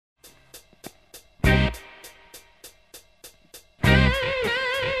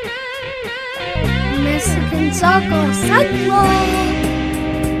Michigan Soccer Central.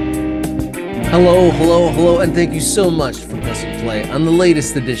 Hello, and thank you so much for pressing play on the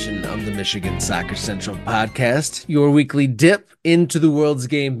latest edition of the Michigan Soccer Central podcast, your weekly dip into the world's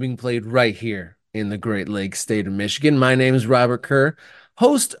game being played right here in the Great Lakes state of Michigan. My name is Robert Kerr,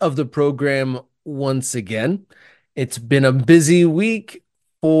 host of the program once again. It's been a busy week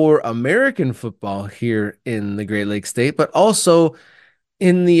for American football here in the Great Lakes state, but also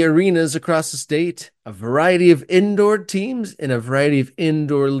in the arenas across the state. A variety of indoor teams and a variety of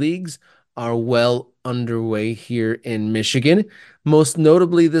indoor leagues are well underway here in Michigan. Most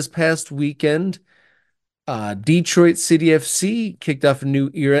notably this past weekend, Detroit City FC kicked off a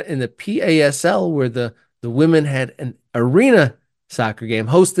new era in the PASL where the women had an arena soccer game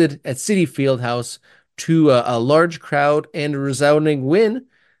hosted at City Fieldhouse to a large crowd and a resounding win.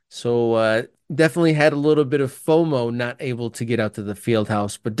 So definitely had a little bit of FOMO not able to get out to the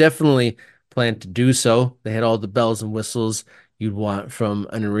Fieldhouse, but definitely plan to do so. They had all the bells and whistles you'd want from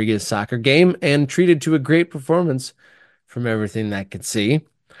an arena soccer game and treated to a great performance from everything that I could see.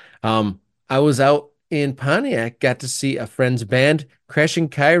 I was out in Pontiac, got to see a friend's band, Crashing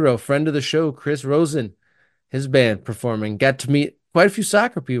Cairo, friend of the show, Chris Rosen, his band performing. Got to meet quite a few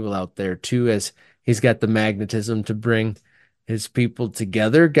soccer people out there too, as he's got the magnetism to bring his people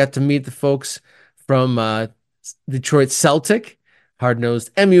together. Got to meet the folks from Detroit Celtic,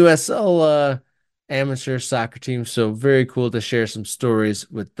 hard-nosed MUSL amateur soccer team. So very cool to share some stories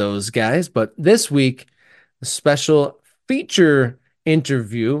with those guys. But this week, a special feature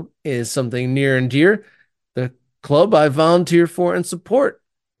interview is something near and dear. The club I volunteer for and support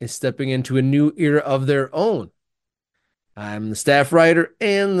is stepping into a new era of their own. I'm the staff writer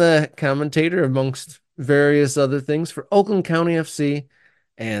and the commentator, amongst various other things, for Oakland County FC.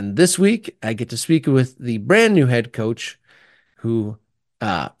 And this week, I get to speak with the brand new head coach who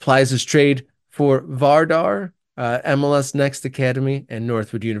plies his trade for Vardar, MLS Next Academy, and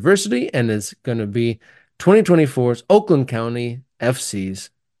Northwood University, and is going to be 2024's Oakland County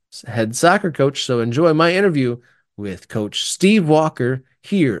FC's head soccer coach. So enjoy my interview with Coach Steve Walker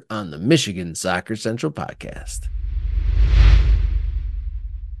here on the Michigan Soccer Central podcast.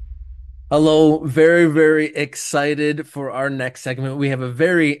 Hello, very, very excited for our next segment. We have a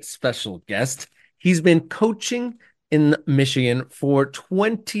very special guest. He's been coaching in Michigan for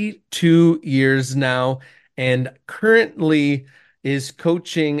 22 years now and currently is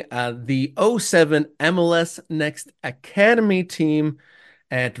coaching the 07 MLS Next Academy team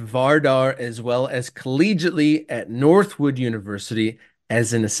at Vardar, as well as collegiately at Northwood University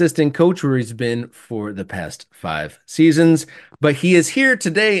as an assistant coach, where he's been for the past 5 seasons. But he is here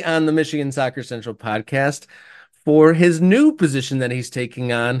today on the Michigan Soccer Central podcast for his new position that he's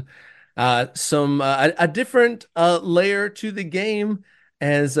taking on, a different layer to the game,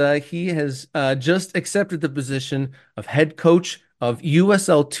 as he has just accepted the position of head coach of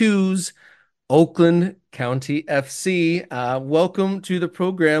USL2's Oakland County FC. Welcome to the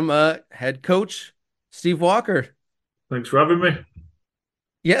program, head coach Steve Walker. Thanks for having me.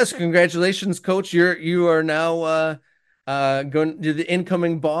 Yes, congratulations, coach. You are now going to the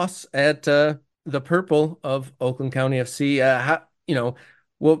incoming boss at the Purple of Oakland County FC.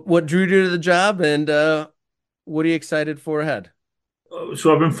 What drew you to the job, and what are you excited for ahead?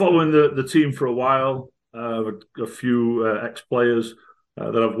 So I've been following the team for a while. A few ex-players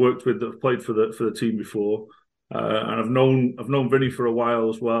that I've worked with that have played for the team before, and I've known Vinny for a while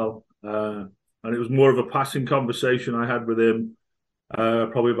as well. And it was more of a passing conversation I had with him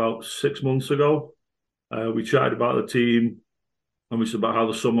probably about 6 months ago. We chatted about the team, obviously about how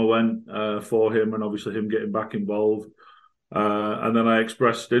the summer went for him, and obviously him getting back involved. And then I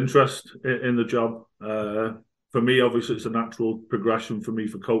expressed interest in the job. For me, obviously, it's a natural progression for me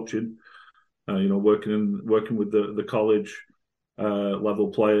for coaching. Working with the college level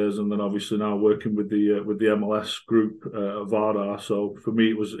players, and then obviously now working with the MLS group at Vardar. So for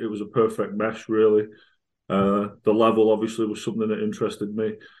me, it was a perfect mesh, really. The level obviously was something that interested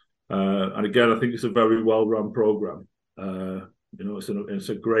me, and again, I think it's a very well run program. It's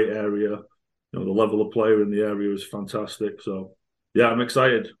a great area. The level of player in the area is fantastic. So, yeah, I'm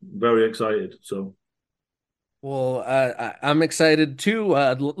excited, very excited. So, well, I'm excited too.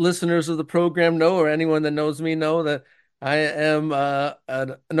 Listeners of the program know, or anyone that knows me know, that I am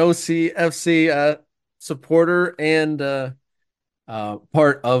an OCFC supporter and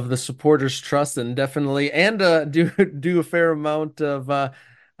part of the Supporters Trust, and definitely do a fair amount of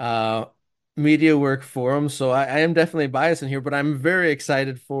media work for them. So I am definitely biased in here, but I'm very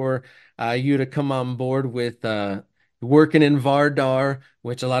excited for you to come on board with working in Vardar,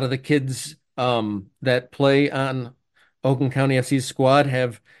 which a lot of the kids that play on Oakland County FC squad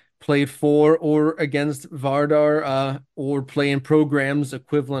have played for or against Vardar, or play in programs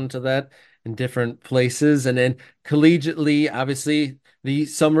equivalent to that in different places. And then collegiately, obviously, the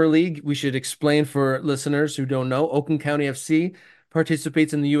summer league, we should explain for listeners who don't know, Oakland County FC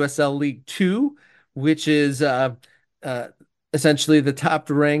participates in the USL League Two, which is uh, essentially the top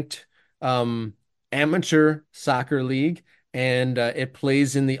ranked amateur soccer league. And it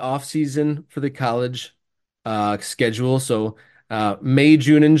plays in the off season for the college schedule. So May,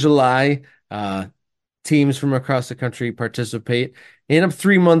 June, and July, teams from across the country participate in a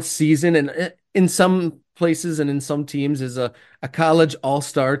 3 month season. And in some places and in some teams is a college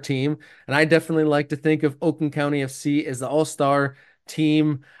all-star team. And I definitely like to think of Oakland County FC as the all-star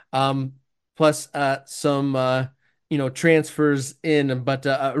team, plus some transfers in, but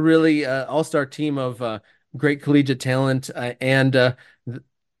a really all-star team of great collegiate talent, and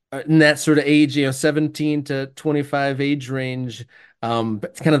in that sort of age, 17 to 25 age range. But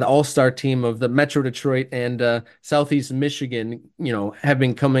it's kind of the all-star team of the Metro Detroit and Southeast Michigan, have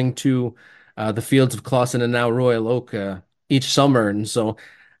been coming to the fields of Clawson and now Royal Oak each summer. And so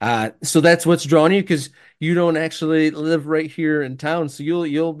that's what's drawn you, because you don't actually live right here in town. So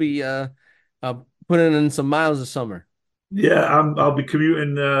you'll be putting in some miles this summer. Yeah, I'll be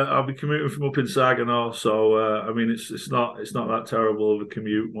commuting. I'll be commuting from up in Saginaw, so I mean, it's not that terrible of a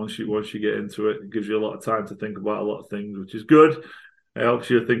commute once you get into it. It gives you a lot of time to think about a lot of things, which is good. It helps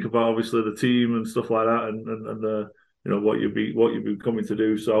you think about obviously the team and stuff like that, and what you'd be coming to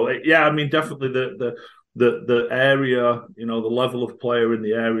do. So yeah, I mean, definitely the area, the level of player in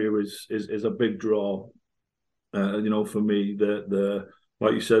the area is a big draw. For me, the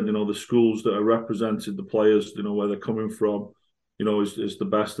like you said, the schools that are represented, the players, where they're coming from, is the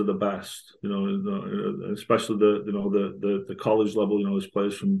best of the best. Especially the college level. There's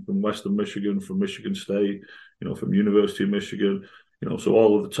players from Western Michigan, from Michigan State, from University of Michigan. So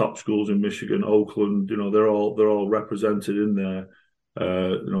all of the top schools in Michigan, Oakland, they're all represented in there.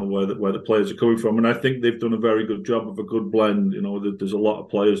 Where the players are coming from, and I think they've done a very good job of a good blend. There's a lot of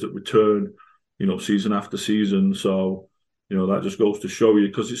players that return, season after season. So. That just goes to show you,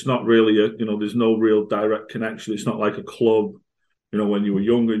 because it's not really there's no real direct connection. It's not like a club. When you were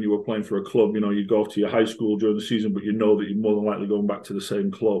younger and you were playing for a club, you go to your high school during the season, but that you're more than likely going back to the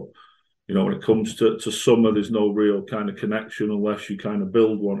same club. When it comes to summer, there's no real kind of connection unless you kind of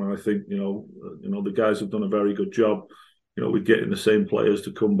build one. And I think, the guys have done a very good job, with getting the same players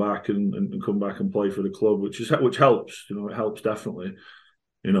to come back and come back and play for the club, which helps. It helps definitely.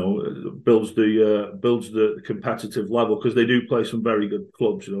 It builds the competitive level, because they do play some very good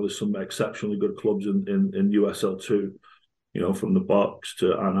clubs. There's some exceptionally good clubs in USL too. From the Bucks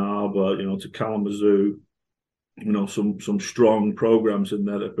to Ann Arbor, to Kalamazoo. Some strong programs in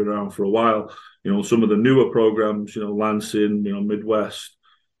there that have been around for a while. Some of the newer programs, Lansing, Midwest.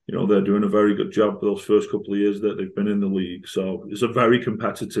 They're doing a very good job for those first couple of years that they've been in the league. So it's a very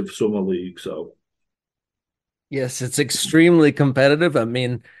competitive summer league. So. Yes, it's extremely competitive. I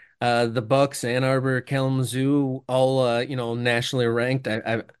mean, the Bucks, Ann Arbor, Kalamazoo, all nationally ranked.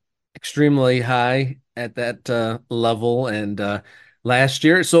 I extremely high at that level. And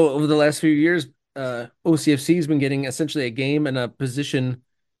so over the last few years, OCFC has been getting essentially a game and a position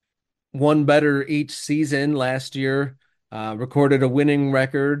one better each season. Last year, recorded a winning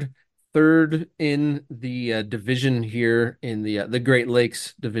record, third in the division here in the Great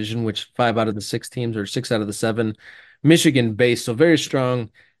Lakes division, which 5 out of the 6 teams, or 6 out of the 7, Michigan based. So very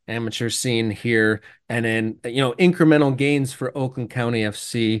strong amateur scene here. And then, incremental gains for Oakland County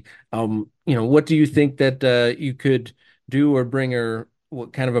FC. What do you think that you could do or bring, or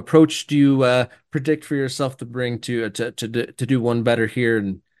what kind of approach do you predict for yourself to bring to do one better here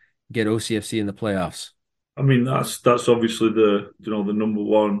and get OCFC in the playoffs? I mean, that's obviously the number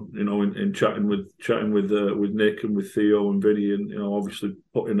one, in chatting with Nick and with Theo and Vinny, and obviously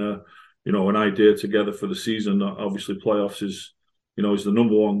putting an idea together for the season. Obviously playoffs is the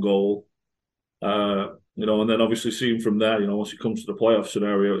number one goal. And then obviously seeing from there, once it comes to the playoff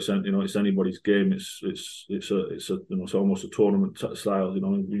scenario, it's anybody's game. It's almost a tournament style.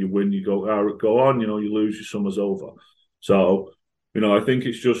 You win, you go on. You lose, your summer's over. So. I think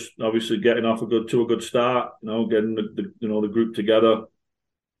it's just obviously getting off to a good start. Getting the group together.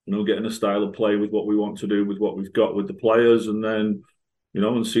 Getting a style of play with what we want to do, with what we've got with the players, and then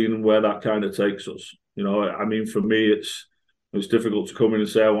and seeing where that kind of takes us. I mean, for me, it's difficult to come in and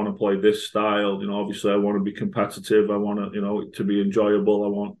say I want to play this style. Obviously I want to be competitive. I want to be enjoyable. I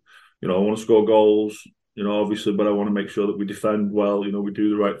want to score goals. Obviously, but I want to make sure that we defend well. We do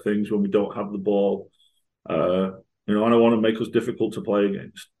the right things when we don't have the ball. And I want to make us difficult to play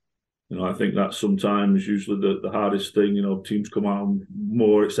against. I think that's sometimes usually the hardest thing. Teams come out and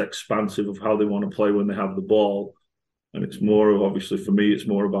more, it's expansive of how they want to play when they have the ball. And it's more of, obviously for me, it's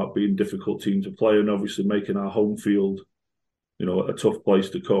more about being a difficult team to play and obviously making our home field, a tough place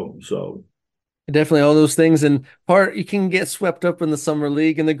to come. So Definitely all those things. And part you can get swept up in the summer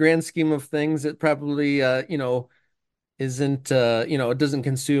league in the grand scheme of things. It probably, isn't, it doesn't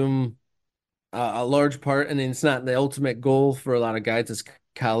consume a large part, and it's not the ultimate goal for a lot of guys. It's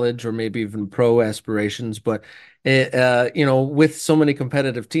college or maybe even pro aspirations. But with so many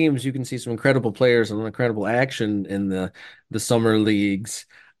competitive teams, you can see some incredible players and incredible action in the summer leagues.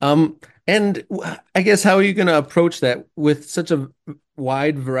 And I guess how are you going to approach that with such a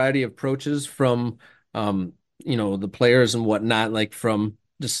wide variety of approaches from, the players and whatnot, like from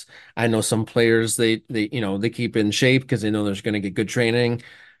just, I know some players, they keep in shape because they know there's going to get good training.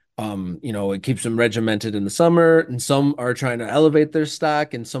 It keeps them regimented in the summer, and some are trying to elevate their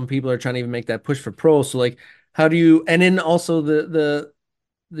stock, and some people are trying to even make that push for pro. So like, how do you, and then also the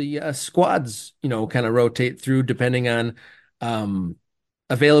squads, kind of rotate through depending on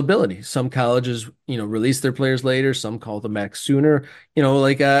availability. Some colleges, release their players later, some call them back sooner.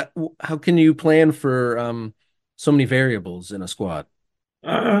 How can you plan for so many variables in a squad?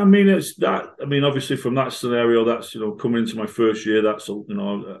 I mean, it's that. I mean, obviously, from that scenario, that's coming into my first year. That's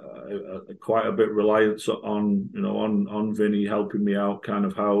quite a bit reliance on Vinny helping me out, kind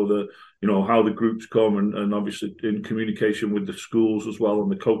of how the groups come, and obviously in communication with the schools as well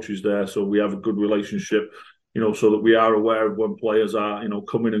and the coaches there, so we have a good relationship. So that we are aware of when players are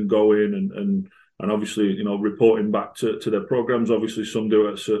coming and going, and obviously reporting back to their programs. Obviously, some do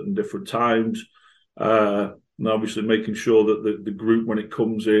it at certain different times. And obviously making sure that the group, when it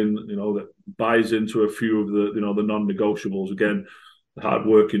comes in, that buys into a few of the non-negotiables. Again, the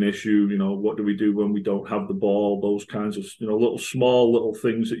hard-working issue, what do we do when we don't have the ball? Those kinds of, little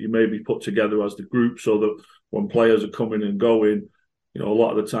things that you maybe put together as the group, so that when players are coming and going, a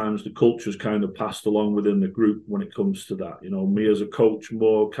lot of the times the culture's kind of passed along within the group when it comes to that. Me as a coach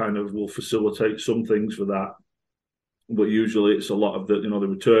more kind of will facilitate some things for that. But usually it's a lot of the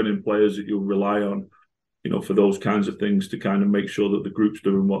returning players that you'll rely on, for those kinds of things, to kind of make sure that the group's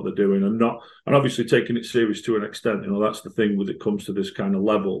doing what they're doing, and obviously taking it serious to an extent. That's the thing when it comes to this kind of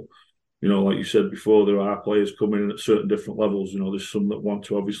level. Like you said before, there are players coming in at certain different levels. There's some that want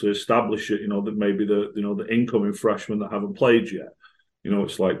to obviously establish it, that maybe the incoming freshmen that haven't played yet.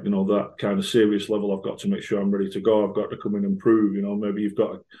 It's like, that kind of serious level. I've got to make sure I'm ready to go. I've got to come in and prove. Maybe you've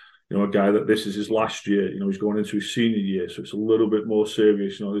got a guy that this is his last year. He's going into his senior year, so it's a little bit more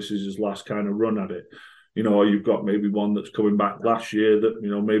serious. This is his last kind of run at it. Or you've got maybe one that's coming back last year that,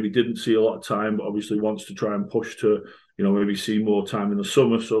 maybe didn't see a lot of time, but obviously wants to try and push to, maybe see more time in the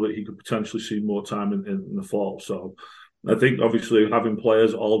summer so that he could potentially see more time in the fall. So I think obviously having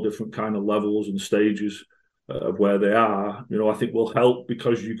players at all different kind of levels and stages of where they are, I think will help,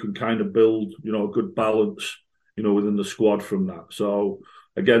 because you can kind of build, a good balance, within the squad from that. So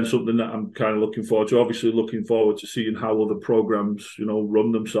again, something that I'm kind of looking forward to. Obviously looking forward to seeing how other programs,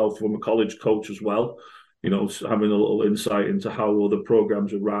 run themselves from a college coach as well. Having a little insight into how other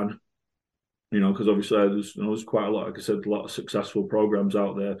programs are ran, because obviously there's quite a lot, like I said, a lot of successful programs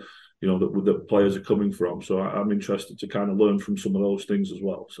out there, that players are coming from. So I'm interested to kind of learn from some of those things as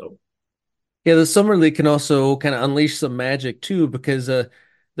well. So. Yeah, the summer league can also kind of unleash some magic too, because the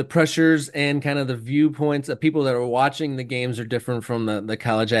pressures and kind of the viewpoints of people that are watching the games are different from the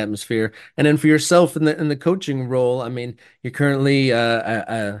college atmosphere. And then for yourself in the coaching role, I mean, you're currently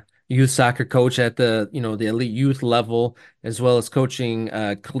a youth soccer coach at the elite youth level, as well as coaching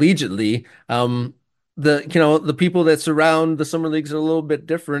collegiately. The people that surround the summer leagues are a little bit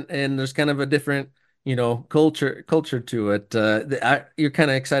different, and there's kind of a different culture to it. You're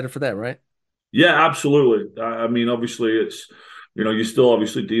kind of excited for that, right? Yeah, absolutely. I mean, obviously, it's you're still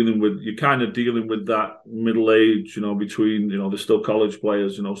obviously you're kind of dealing with that middle age, between there's still college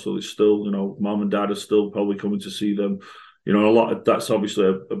players, so it's still mom and dad are still probably coming to see them. A lot of that's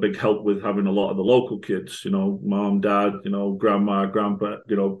obviously a big help with having a lot of the local kids, mom, dad, grandma, grandpa,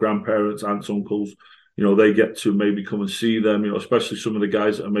 grandparents, aunts, uncles. They get to maybe come and see them. Especially some of the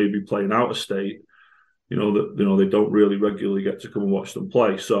guys that are maybe playing out of state. That they don't really regularly get to come and watch them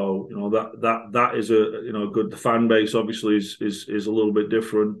play. So that is a good. The fan base obviously is a little bit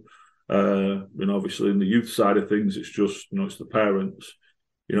different. Obviously in the youth side of things, it's just it's the parents.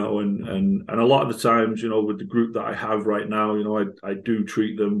 And a lot of the times, with the group that I have right now, I do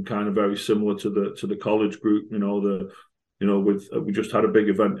treat them kind of very similar to the college group. We just had a big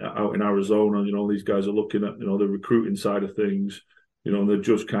event out in Arizona. These guys are looking at the recruiting side of things. They're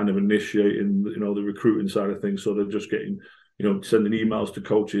just kind of initiating, the recruiting side of things. So they're just getting, sending emails to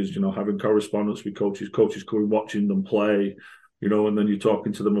coaches, having correspondence with coaches coming, watching them play, and then you're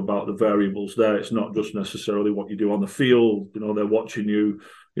talking to them about the variables there. It's not just necessarily what you do on the field. They're watching you,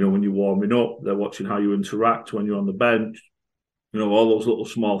 when you're warming up. They're watching how you interact when you're on the bench, all those little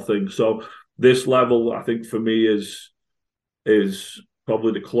small things. So this level, I think for me is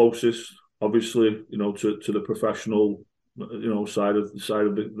probably the closest, obviously, to the professional, side of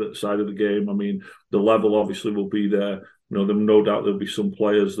the game. I mean, the level obviously will be there. No doubt there'll be some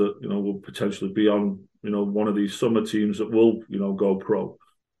players that will potentially be on one of these summer teams that will go pro.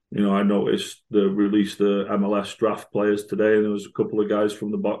 I noticed they released the MLS draft players today, and there was a couple of guys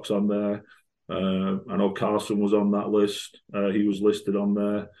from the box on there. I know Carson was on that list. He was listed on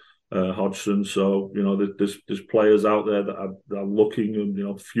there. Hodgson. So there's players out there that are looking,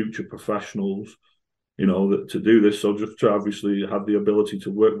 and future professionals, that to do this. So just to obviously have the ability to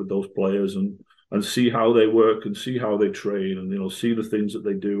work with those players and see how they work and see how they train, and see the things that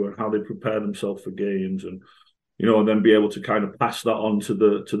they do and how they prepare themselves for games, and and then be able to kind of pass that on to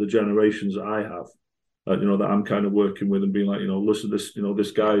the generations that I have, that I'm kind of working with, and being like, listen,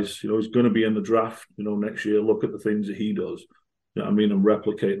 this guy's, he's going to be in the draft, next year. Look at the things that he does. And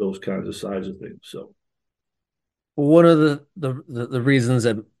replicate those kinds of sides of things. So one of the reasons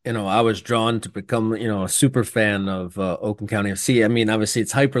that I was drawn to become a super fan of Oakland County FC. I mean, obviously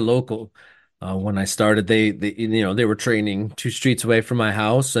it's hyper local. When I started, they were training 2 streets away from my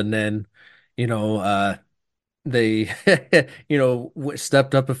house, and then they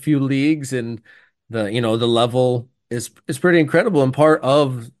stepped up a few leagues, and the level is pretty incredible. And part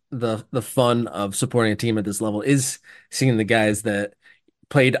of the fun of supporting a team at this level is seeing the guys that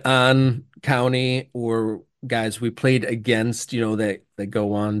played on county or guys we played against, that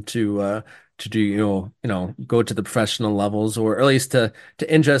go on to do, go to the professional levels, or at least to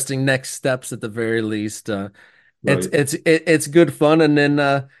interesting next steps at the very least. right. It's good fun. And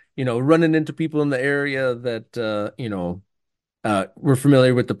then, running into people in the area that, we're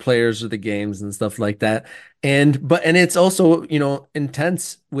familiar with the players of the games and stuff like that. And it's also,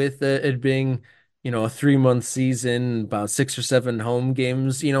 intense with it being, a 3-month season, about 6 or 7 home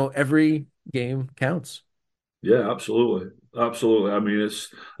games, every game counts. Yeah, absolutely. Absolutely. I mean,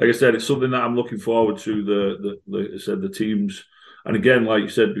 it's like I said, it's something that I'm looking forward to. Like I said, the teams, and again, like you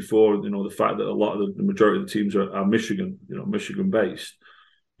said before, the fact that a lot of the majority of the teams are Michigan, Michigan based,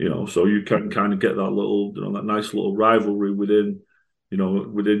 so you can kind of get that little, that nice little rivalry within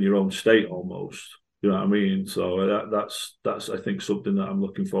your own state almost. You know what I mean? So that's I think something that I'm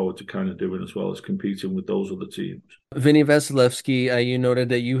looking forward to kind of doing, as well as competing with those other teams. Vinny Vasilevsky, you noted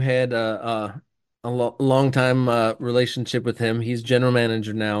that you had long time relationship with him. He's general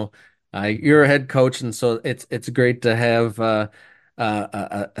manager now. You're a head coach, and so it's great to have a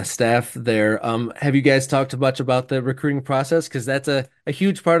staff there. Have you guys talked much about the recruiting process? Because that's a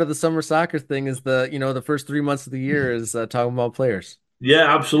huge part of the summer soccer thing. Is the first 3 months of the year is talking about players.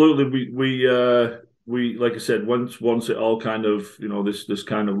 Yeah, absolutely. We like I said, once it all kind of this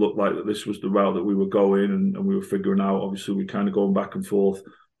kind of looked like that this was the route that we were going, and we were figuring out. Obviously, we kind of going back and forth,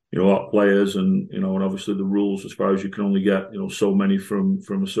 our players, and and obviously the rules as far as you can only get so many from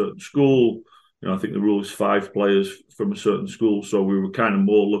a certain school. I think the rule is 5 players from a certain school. So we were kind of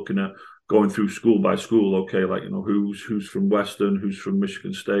more looking at going through school by school. Okay, like who's from Western, who's from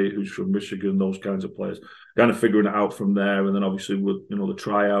Michigan State, who's from Michigan, those kinds of players. Kind of figuring it out from there, and then obviously with the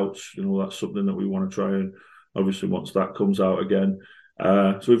tryouts, that's something that we want to try, and obviously once that comes out again.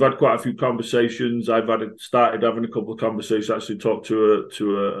 So we've had quite a few conversations. I've started having a couple of conversations. Actually, talked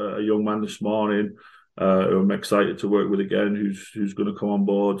to a young man this morning who I'm excited to work with again, who's going to come on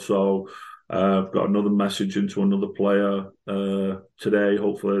board. So I've got another message into another player today.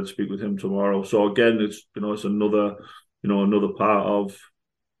 Hopefully, I'll speak with him tomorrow. So again, it's another part of.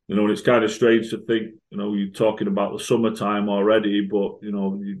 And it's kind of strange to think, you're talking about the summertime already, but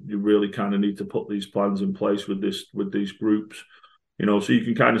you really kind of need to put these plans in place with these groups, so you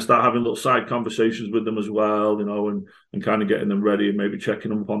can kind of start having little side conversations with them as well, and kind of getting them ready, and maybe checking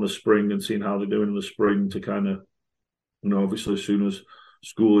them up on the spring and seeing how they're doing in the spring to kind of, obviously as soon as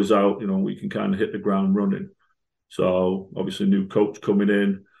school is out, we can kind of hit the ground running. So obviously new coach coming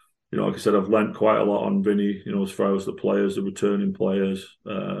in. Like I said, I've learnt quite a lot on Vinny, as far as the players, the returning players.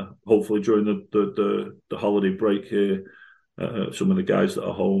 Hopefully during the holiday break here, some of the guys that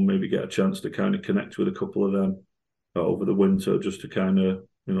are home maybe get a chance to kind of connect with a couple of them over the winter, just to kind of,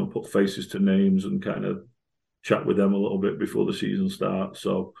 put faces to names and kind of chat with them a little bit before the season starts.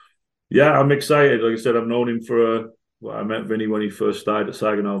 So, yeah, I'm excited. Like I said, I've known him I met Vinny when he first started at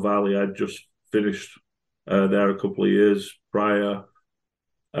Saginaw Valley. I'd just finished there a couple of years prior.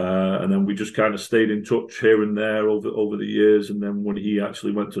 And then we just kind of stayed in touch here and there over the years. And then when he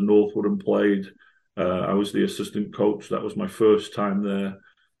actually went to Northwood and played, I was the assistant coach. That was my first time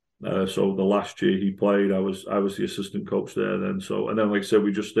there. So the last year he played, I was the assistant coach there then. So and then like I said,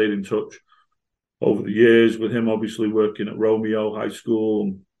 we just stayed in touch over the years with him. Obviously working at Romeo High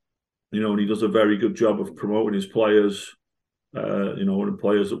School, and he does a very good job of promoting his players. And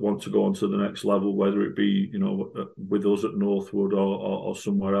players that want to go on to the next level, whether it be, with us at Northwood or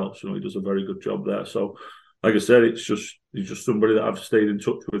somewhere else, he does a very good job there. So, like I said, he's just somebody that I've stayed in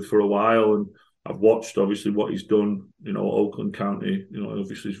touch with for a while, and I've watched obviously what he's done. Oakland County,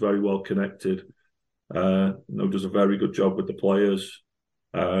 obviously he's very well connected. Does a very good job with the players.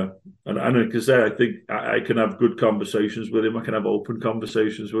 And like I say, I think I can have good conversations with him. I can have open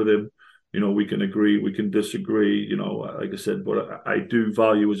conversations with him. We can agree, we can disagree, like I said, but I do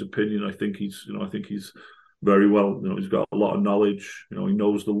value his opinion. I think he's very well, he's got a lot of knowledge, he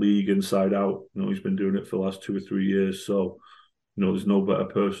knows the league inside out, he's been doing it for the last 2 or 3 years. So, there's no better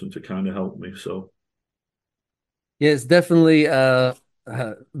person to kind of help me. So, Yeah, it's definitely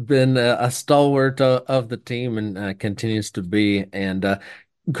been a stalwart of the team and continues to be. And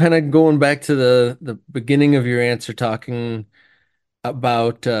kind of going back to the beginning of your answer, talking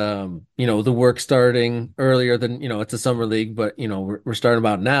about the work starting earlier than it's a summer league, but we're starting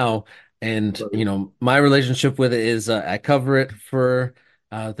about now. And my relationship with it is I cover it for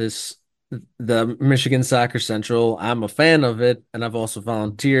this the Michigan Soccer Central. I'm a fan of it, and I've also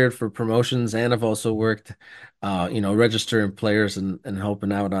volunteered for promotions, and I've also worked registering players and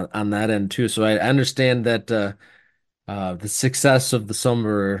helping out on that end too. So I understand that the success of the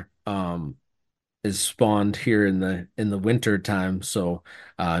summer is spawned here in the winter time. So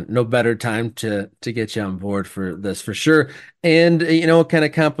no better time to get you on board for this for sure. And it kind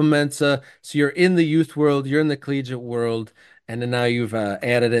of complements so you're in the youth world, you're in the collegiate world, and then now you've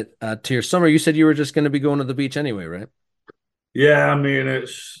added it to your summer. You said you were just going to be going to the beach anyway, right? yeah,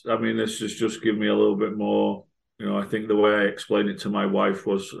 this just give me a little bit more. I think the way I explained it to my wife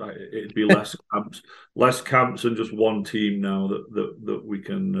was it'd be less camps, and just one team now that we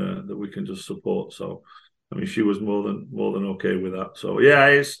can just support. So, she was more than okay with that. So, yeah,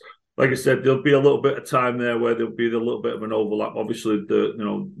 it's like I said, there'll be a little bit of time there where there'll be a little bit of an overlap. Obviously,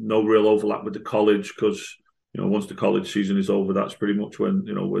 no real overlap with the college because once the college season is over, that's pretty much when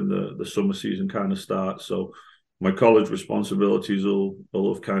the summer season kind of starts. So my college responsibilities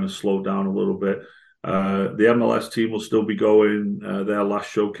will have kind of slowed down a little bit. The MLS team will still be going. Their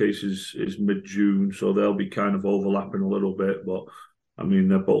last showcase is mid-June, so they'll be kind of overlapping a little bit. But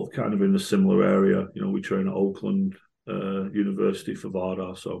they're both kind of in a similar area. We train at Oakland University for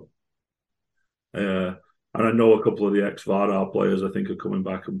Vardar, so and I know a couple of the ex-Vardar players I think are coming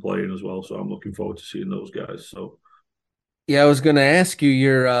back and playing as well. So I'm looking forward to seeing those guys. So. Yeah, I was going to ask you,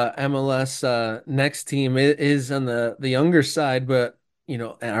 your MLS next team is on the younger side, but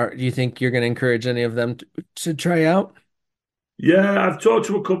do you think you're going to encourage any of them to try out? Yeah, I've talked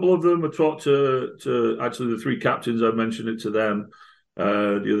to a couple of them. I talked to actually the three captains. I mentioned it to them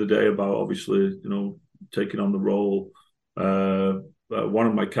the other day about obviously taking on the role. One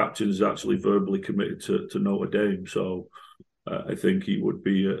of my captains is actually verbally committed to Notre Dame, so I think he would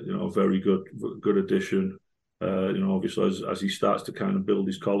be a very good addition. Obviously as he starts to kind of build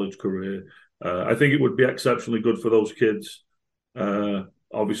his college career, I think it would be exceptionally good for those kids.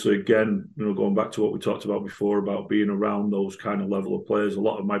 Obviously, again, going back to what we talked about before about being around those kind of level of players. A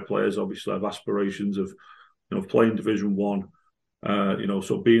lot of my players obviously have aspirations of, playing Division One.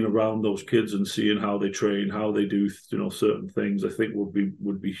 So being around those kids and seeing how they train, how they do, certain things, I think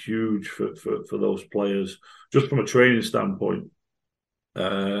would be huge for those players, just from a training standpoint.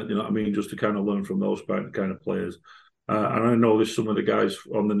 Just to kind of learn from those kind of players. And I know there's some of the guys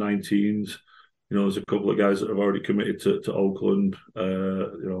on the 19s. There's a couple of guys that have already committed to Oakland.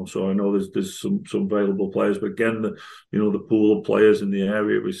 So I know there's some available players. But again, the pool of players in the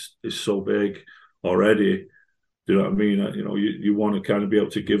area is so big already. Do you know what I mean? You want to kind of be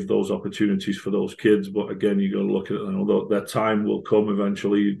able to give those opportunities for those kids. But again, you got to look at it. Their time will come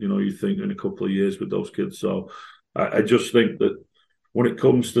eventually. You think in a couple of years with those kids. So I just think that when it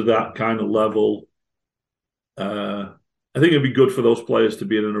comes to that kind of level, I think it'd be good for those players to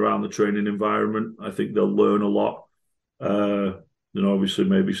be in and around the training environment. I think they'll learn a lot. Obviously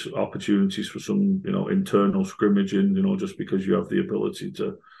maybe opportunities for some, internal scrimmaging, just because you have the ability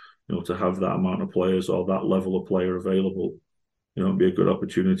to, to have that amount of players or that level of player available, it'd be a good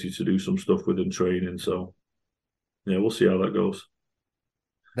opportunity to do some stuff within training. So, yeah, we'll see how that goes.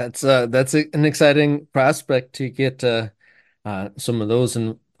 That's an exciting prospect to get some of those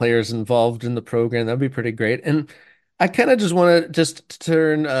players involved in the program. That'd be pretty great. And I kind of just want to just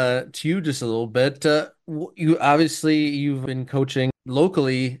turn to you just a little bit. You obviously you've been coaching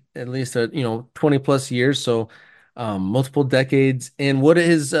locally at least 20 plus years, so multiple decades. And what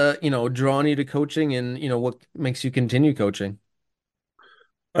has drawn you to coaching, and what makes you continue coaching?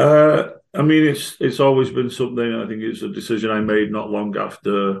 I mean, it's always been something. I think it's a decision I made not long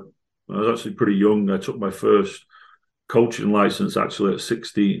after I was actually pretty young. I took my first coaching license actually at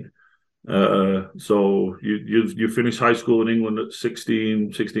 16. So you finish high school in England at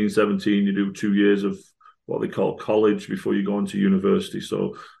 16, 17. You do 2 years of what they call college before you go into university.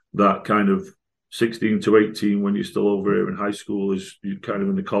 So that kind of 16 to 18, when you're still over here in high school, is you kind of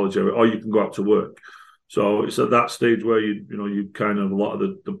in the college area, or you can go out to work. So it's at that stage where you kind of, a lot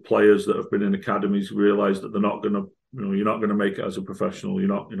of the players that have been in academies realize that they're not going to, you're not going to make it as a professional. You're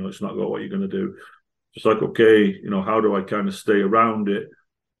not, it's not what you're going to do. It's like, okay, how do I kind of stay around it?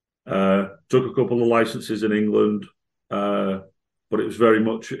 Took a couple of licenses in England, but it was very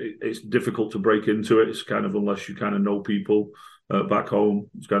much, it's difficult to break into it. It's kind of, unless you kind of know people back home.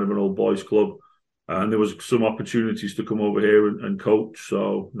 It's kind of an old boys club. And there was some opportunities to come over here and coach.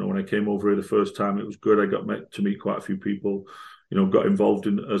 So, when I came over here the first time, it was good. I got to meet quite a few people, got involved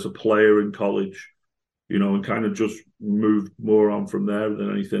as a player in college, and kind of just moved more on from there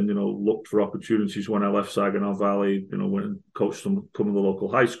than anything, looked for opportunities when I left Saginaw Valley, went and coached some of the local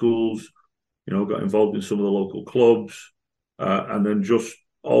high schools, got involved in some of the local clubs, and then just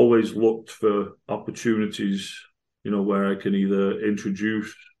always looked for opportunities, where I can either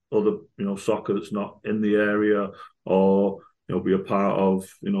introduce other, soccer that's not in the area, or, be a part of,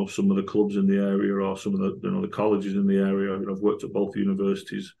 some of the clubs in the area, or some of the, the colleges in the area. I've worked at both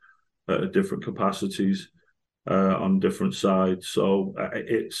universities at different capacities on different sides. So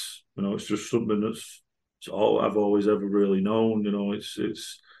it's, it's just something it's all I've always ever really known. It's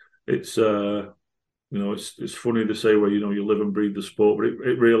it's funny to say where, you live and breathe the sport, but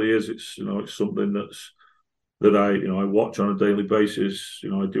it really is. It's, it's something that I watch on a daily basis.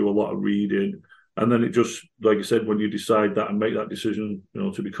 I do a lot of reading. And then it just, like I said, when you decide that and make that decision,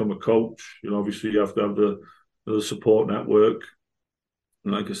 to become a coach, obviously you have to have the support network.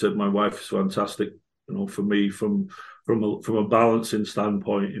 And like I said, my wife is fantastic, for me from a balancing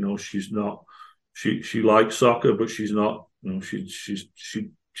standpoint. She's not, she likes soccer, but she's not,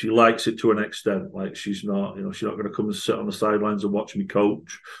 she likes it to an extent. Like, she's not going to come and sit on the sidelines and watch me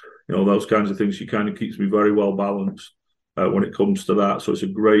coach. Those kinds of things. She kind of keeps me very well balanced when it comes to that. So it's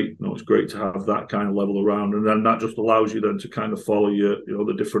it's great to have that kind of level around, and then that just allows you then to kind of follow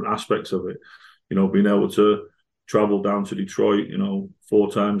the different aspects of it. Being able to travel down to Detroit,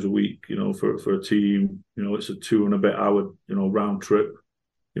 4 times a week, for a team. It's a 2 and a bit hour, round trip,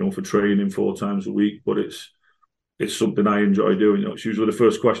 for training 4 times a week. But it's something I enjoy doing. It's usually the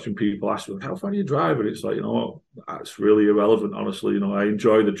first question people ask me, how far do you drive? And it's like, that's really irrelevant, honestly. I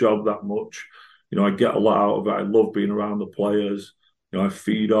enjoy the job that much. I get a lot out of it. I love being around the players. I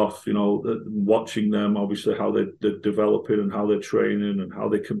feed off, watching them, obviously, how they're developing and how they're training and how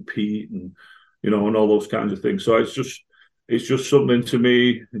they compete, and, and all those kinds of things. So it's just something to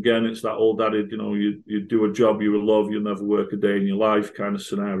me. Again, it's that old adage, you do a job you will love, you'll never work a day in your life kind of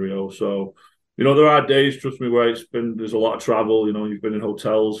scenario. So, there are days, trust me, where there's a lot of travel. You've been in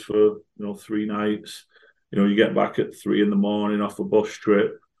hotels for, 3 nights. You get back at 3 a.m. off a bus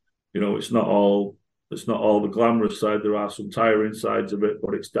trip. It's not all the glamorous side. There are some tiring sides of it,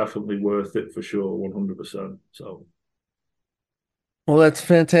 but it's definitely worth it for sure, 100%. So. Well, that's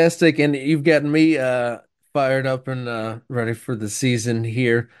fantastic, and you've gotten me fired up and ready for the season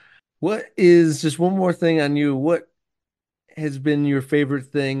here. What is, just one more thing on you, what has been your favorite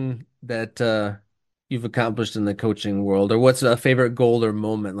thing that you've accomplished in the coaching world, or what's a favorite goal or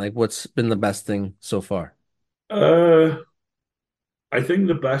moment? Like, what's been the best thing so far? I think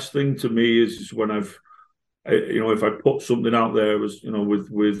the best thing to me is when if I put something out there as,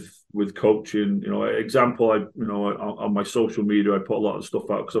 with coaching, example, on my social media, I put a lot of stuff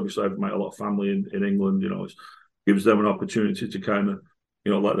out because obviously I've met a lot of family in England. It gives them an opportunity to kind of,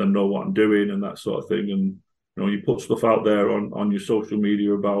 let them know what I'm doing and that sort of thing. And, you put stuff out there on your social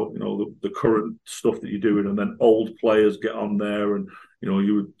media about, the current stuff that you're doing, and then old players get on there, and,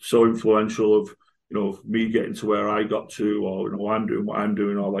 you were so influential of, me getting to where I got to, or, I'm doing what I'm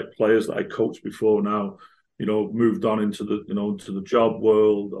doing, or like players that I coached before now, moved on into the job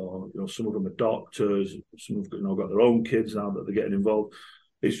world, or, some of them are doctors, some have got their own kids now that they're getting involved.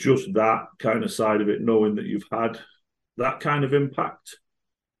 It's just that kind of side of it, knowing that you've had that kind of impact,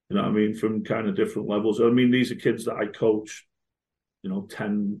 what I mean, from kind of different levels. I mean, these are kids that I coached,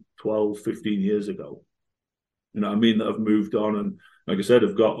 10, 12, 15 years ago, what I mean, that have moved on. And like I said,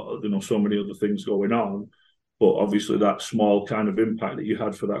 have got, so many other things going on. But obviously, that small kind of impact that you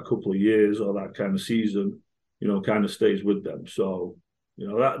had for that couple of years or that kind of season, kind of stays with them. So,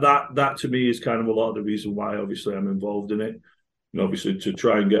 that to me is kind of a lot of the reason why obviously I'm involved in it. Obviously to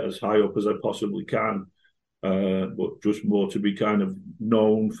try and get as high up as I possibly can, but just more to be kind of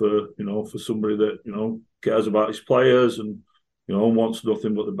known for somebody that cares about his players and wants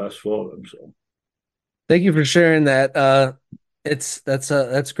nothing but the best for them. So thank you for sharing that.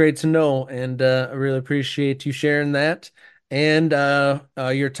 That's great to know, and I really appreciate you sharing that and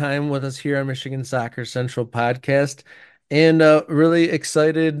your time with us here on Michigan Soccer Central podcast, and really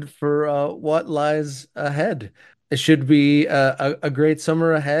excited for what lies ahead. It should be a great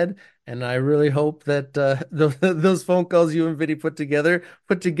summer ahead, and I really hope that those phone calls you and Vinny put together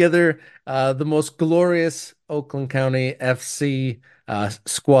the most glorious Oakland County FC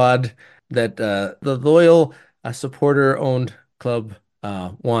squad that the loyal supporter-owned club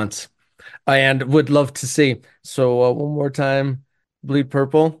wants and would love to see. So one more time, bleed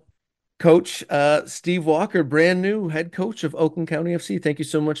purple. Coach Steve Walker, brand new head coach of Oakland County FC. Thank you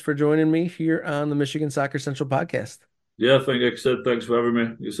so much for joining me here on the Michigan Soccer Central podcast. Yeah, like I said, thanks for having me.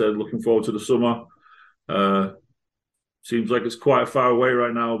 Like you said, looking forward to the summer. Seems like it's quite far away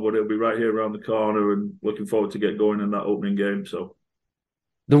right now, but it'll be right here around the corner, and looking forward to get going in that opening game. So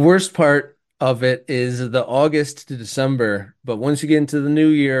the worst part of it is the August to December, but once you get into the new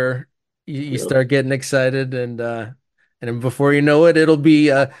year, you start getting excited, and before you know it, it'll be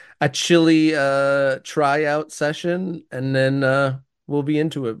a chilly tryout session, and then we'll be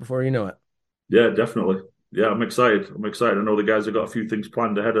into it before you know it. Yeah, definitely. Yeah, I'm excited. I know the guys have got a few things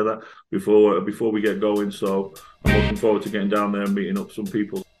planned ahead of that before we get going. So I'm looking forward to getting down there and meeting up some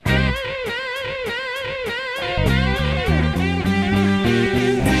people.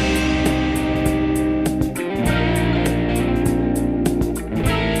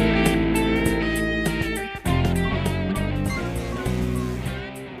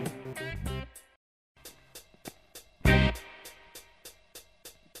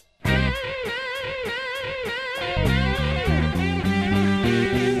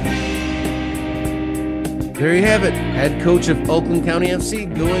 There you have it, head coach of Oakland County FC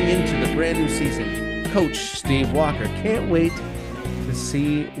going into the brand new season. Coach Steve Walker. Can't wait to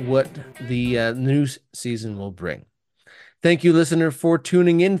see what the new season will bring. Thank you, listener, for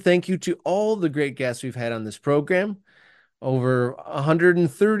tuning in. Thank you to all the great guests we've had on this program. Over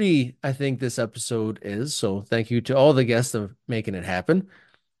 130, I think this episode is. So thank you to all the guests of making it happen.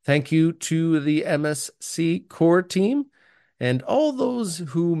 Thank you to the MSC core team and all those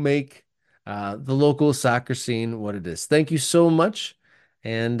who make the local soccer scene what it is. Thank you so much.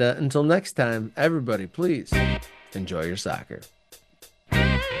 And until next time, everybody, please enjoy your soccer.